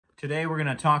Today we're going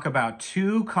to talk about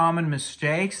two common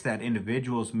mistakes that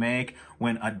individuals make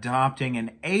when adopting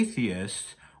an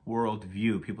atheist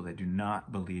worldview. People that do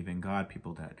not believe in God,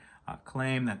 people that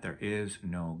claim that there is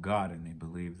no God, and they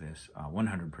believe this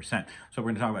 100%. So we're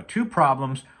going to talk about two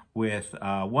problems with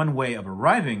one way of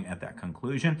arriving at that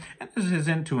conclusion. And this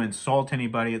isn't to insult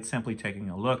anybody. It's simply taking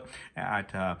a look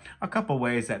at a couple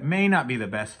ways that may not be the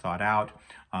best thought out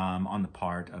on the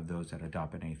part of those that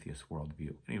adopt an atheist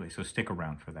worldview. Anyway, so stick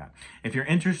around for that. If you're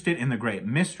interested in the great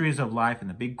mysteries of life and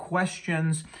the big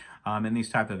questions and these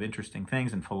type of interesting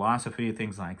things and philosophy,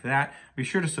 things like that, be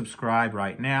sure to subscribe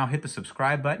right now. Hit the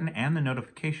subscribe button and the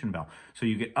notification bell so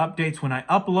you get updates when I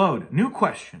upload new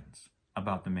questions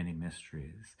about the many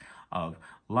mysteries of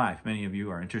life. Many of you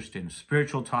are interested in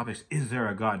spiritual topics. Is there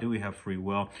a God? Do we have free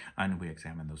will? And we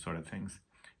examine those sort of things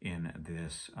in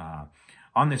this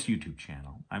on this YouTube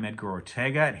channel. I'm Edgar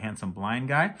Ortega at Handsome Blind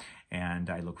Guy, and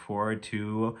I look forward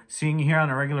to seeing you here on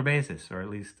a regular basis, or at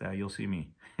least you'll see me.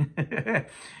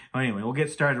 Anyway, we'll get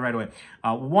started right away.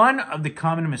 One of the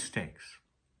common mistakes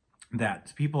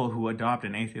that people who adopt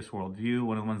an atheist worldview,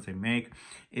 one of the ones they make,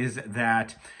 is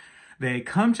that they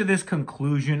come to this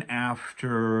conclusion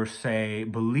after, say,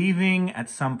 believing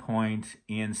at some point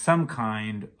in some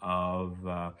kind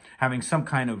of, having some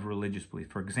kind of religious belief.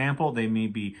 For example, they may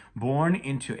be born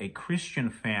into a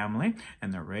Christian family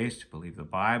and they're raised to believe the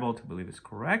Bible, to believe it's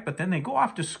correct, but then they go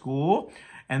off to school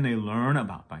and they learn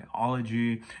about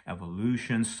biology,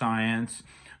 evolution, science,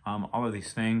 all of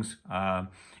these things.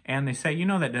 And they say, you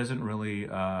know, that doesn't really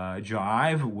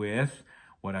jive with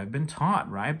what I've been taught,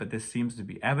 right? But this seems to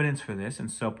be evidence for this. And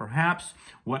so perhaps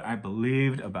what I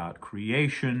believed about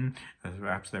creation,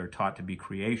 perhaps they're taught to be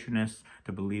creationists,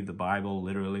 to believe the Bible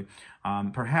literally,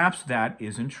 perhaps that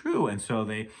isn't true. And so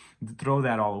they throw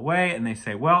that all away and they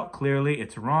say, well, clearly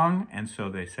it's wrong. And so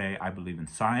they say, I believe in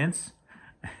science,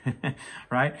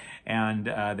 right? And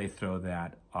they throw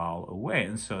that all away.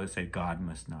 And so they say, God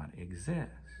must not exist.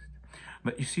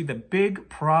 But you see, the big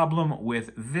problem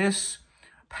with this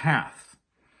path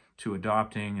to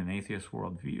adopting an atheist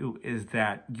worldview is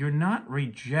that you're not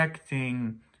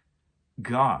rejecting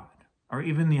God or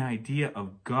even the idea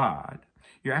of God.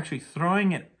 You're actually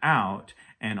throwing it out,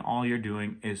 and all you're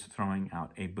doing is throwing out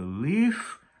a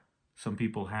belief some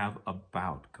people have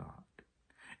about God.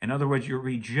 In other words, you're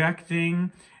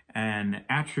rejecting an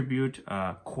attribute,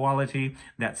 quality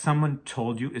that someone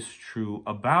told you is true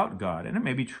about God. And it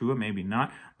may be true, it may be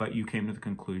not, but you came to the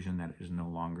conclusion that it is no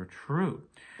longer true.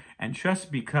 And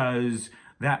just because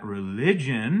that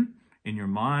religion in your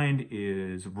mind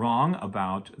is wrong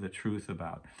about the truth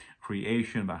about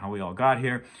creation, about how we all got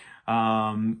here,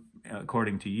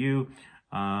 according to you,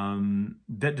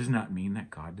 that does not mean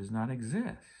that God does not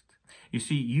exist. You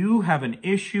see, you have an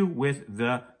issue with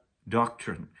the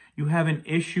doctrine. You have an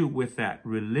issue with that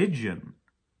religion,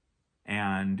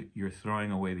 and you're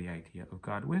throwing away the idea of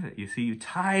God with it. You see, you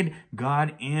tied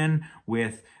God in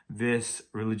with this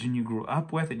religion you grew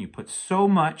up with, and you put so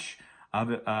much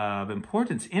of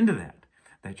importance into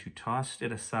that you tossed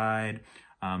it aside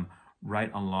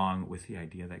right along with the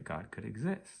idea that God could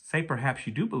exist. Say perhaps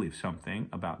you do believe something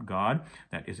about God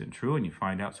that isn't true, and you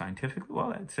find out scientifically, well,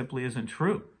 that simply isn't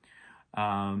true.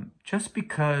 Just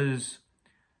because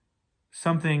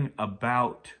something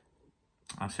about,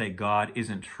 I'll say, God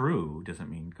isn't true doesn't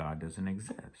mean God doesn't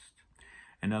exist.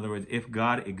 In other words, if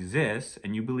God exists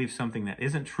and you believe something that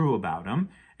isn't true about him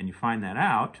and you find that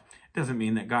out, it doesn't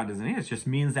mean that God doesn't exist. It just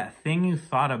means that thing you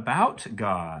thought about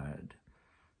God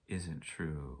isn't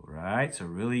true, right? So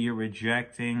really you're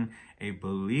rejecting a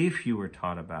belief you were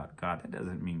taught about God. That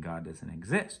doesn't mean God doesn't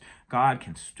exist. God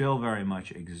can still very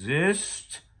much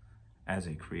exist as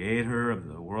a creator of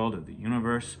the world, of the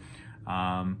universe,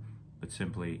 but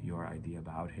simply your idea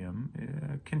about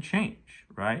him can change,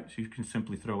 right? So you can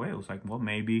simply throw away. It's like, well,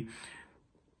 maybe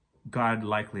God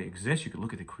likely exists. You could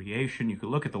look at the creation. You could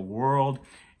look at the world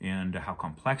and how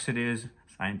complex it is.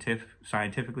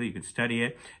 Scientifically, you could study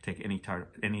it. Take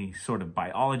any sort of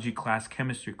biology class,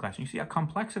 chemistry class, and you see how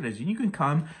complex it is. And you can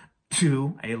come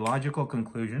to a logical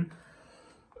conclusion.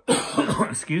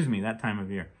 Excuse me, that time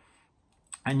of year.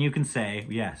 And you can say,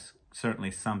 yes,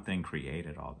 certainly something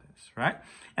created all this, right?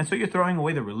 And so you're throwing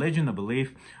away the religion, the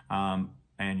belief, and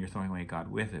you're throwing away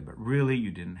God with it. But really, you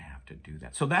didn't have to do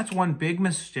that. So that's one big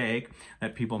mistake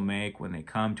that people make when they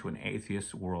come to an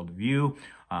atheist worldview,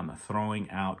 throwing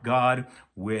out God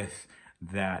with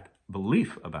that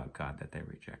belief about God that they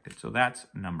rejected. So that's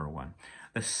number one.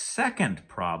 The second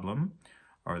problem,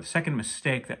 or the second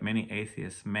mistake that many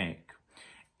atheists make,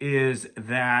 is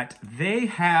that they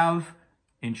have,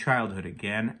 in childhood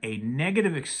again, a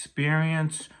negative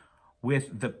experience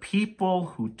with the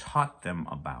people who taught them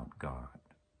about God.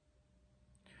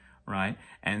 Right?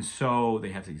 And so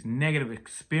they have these negative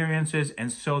experiences,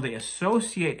 and so they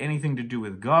associate anything to do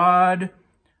with God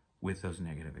with those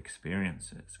negative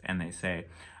experiences. And they say,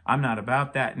 I'm not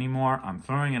about that anymore. I'm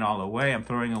throwing it all away. I'm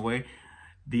throwing away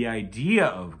the idea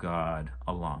of God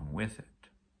along with it.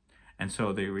 And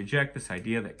so they reject this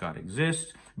idea that God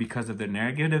exists because of their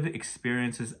negative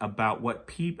experiences about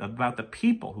about the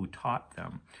people who taught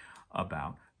them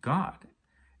about God.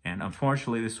 And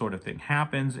unfortunately, this sort of thing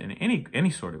happens in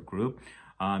any sort of group.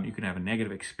 You can have a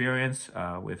negative experience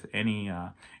with any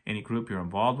group you're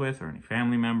involved with, or any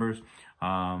family members.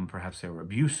 Perhaps they were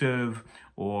abusive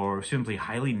or simply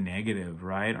highly negative,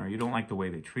 right? Or you don't like the way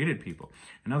they treated people.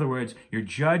 In other words, you're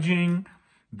judging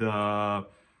God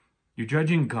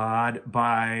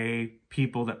by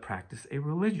people that practice a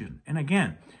religion. And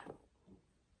again,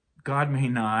 God may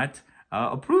not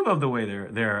approve of the way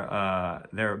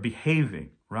they're behaving,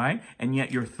 right? And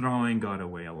yet you're throwing God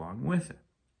away along with it.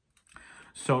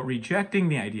 So rejecting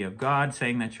the idea of God,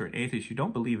 saying that you're an atheist, you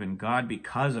don't believe in God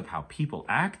because of how people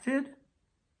acted,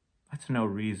 that's no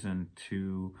reason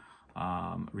to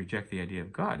reject the idea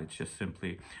of God. It's just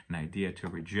simply an idea to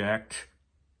reject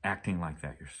acting like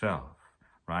that yourself,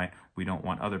 right? We don't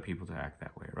want other people to act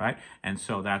that way, right? And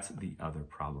so that's the other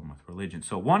problem with religion.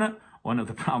 So one of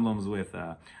the problems with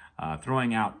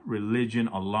throwing out religion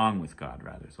along with God,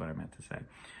 rather, is what I meant to say.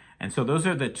 And so those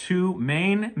are the two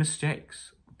main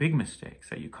mistakes, big mistakes,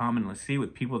 that you commonly see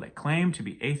with people that claim to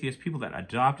be atheists, people that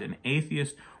adopt an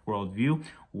atheist worldview.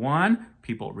 One,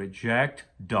 people reject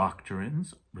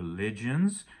doctrines,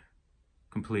 religions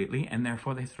completely, and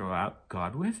therefore they throw out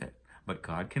God with it. But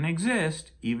God can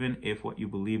exist even if what you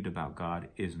believed about God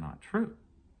is not true.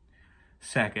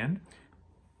 Second,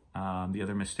 the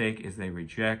other mistake is they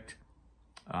reject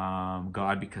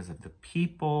God because of the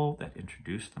people that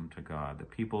introduced them to God, the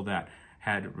people that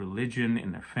had religion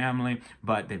in their family,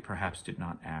 but they perhaps did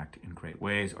not act in great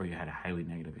ways, or you had a highly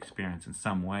negative experience in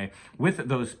some way with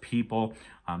those people.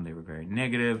 They were very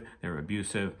negative, they were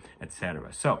abusive,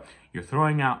 etc. So you're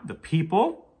throwing out the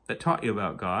people that taught you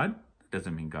about God.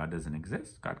 Doesn't mean God doesn't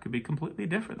exist. God could be completely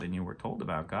different than you were told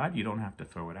about God. You don't have to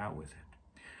throw it out with it.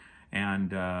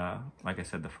 And like I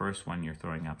said, the first one, you're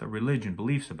throwing out the religion,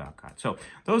 beliefs about God. So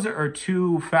those are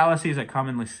two fallacies I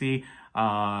commonly see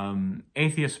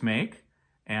atheists make.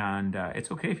 And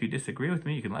it's okay if you disagree with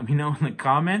me. You can let me know in the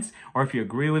comments. Or if you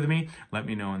agree with me, let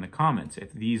me know in the comments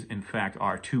if these, in fact,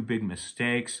 are two big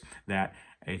mistakes that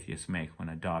atheists make when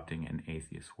adopting an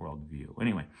atheist worldview.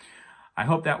 Anyway, I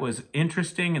hope that was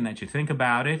interesting and that you think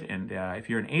about it. And if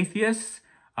you're an atheist,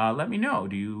 let me know.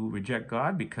 Do you reject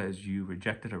God because you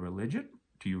rejected a religion?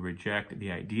 Do you reject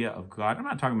the idea of God? I'm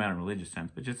not talking about in a religious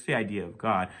sense, but just the idea of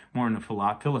God, more in a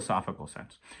philosophical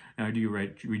sense. Or do you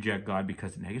reject God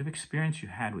because of the negative experience you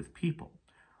had with people?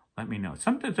 Let me know.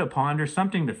 Something to ponder,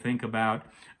 something to think about.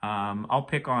 I'll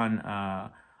pick on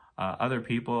other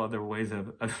people, other ways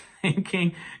of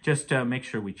thinking, just to make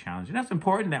sure we challenge. And that's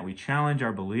important that we challenge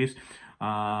our beliefs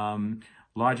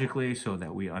logically, so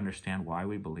that we understand why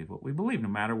we believe what we believe, no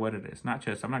matter what it is. Not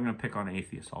just, I'm not going to pick on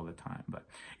atheists all the time, but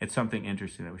it's something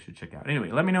interesting that we should check out.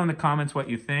 Anyway, let me know in the comments what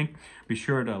you think. Be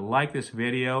sure to like this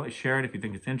video, share it if you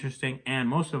think it's interesting, and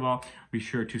most of all, be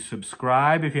sure to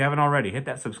subscribe if you haven't already. Hit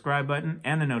that subscribe button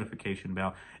and the notification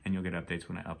bell, and you'll get updates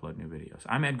when I upload new videos.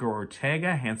 I'm Edgar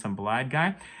Ortega, handsome blind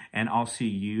guy, and I'll see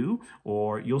you,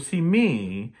 or you'll see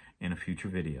me, in a future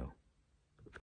video.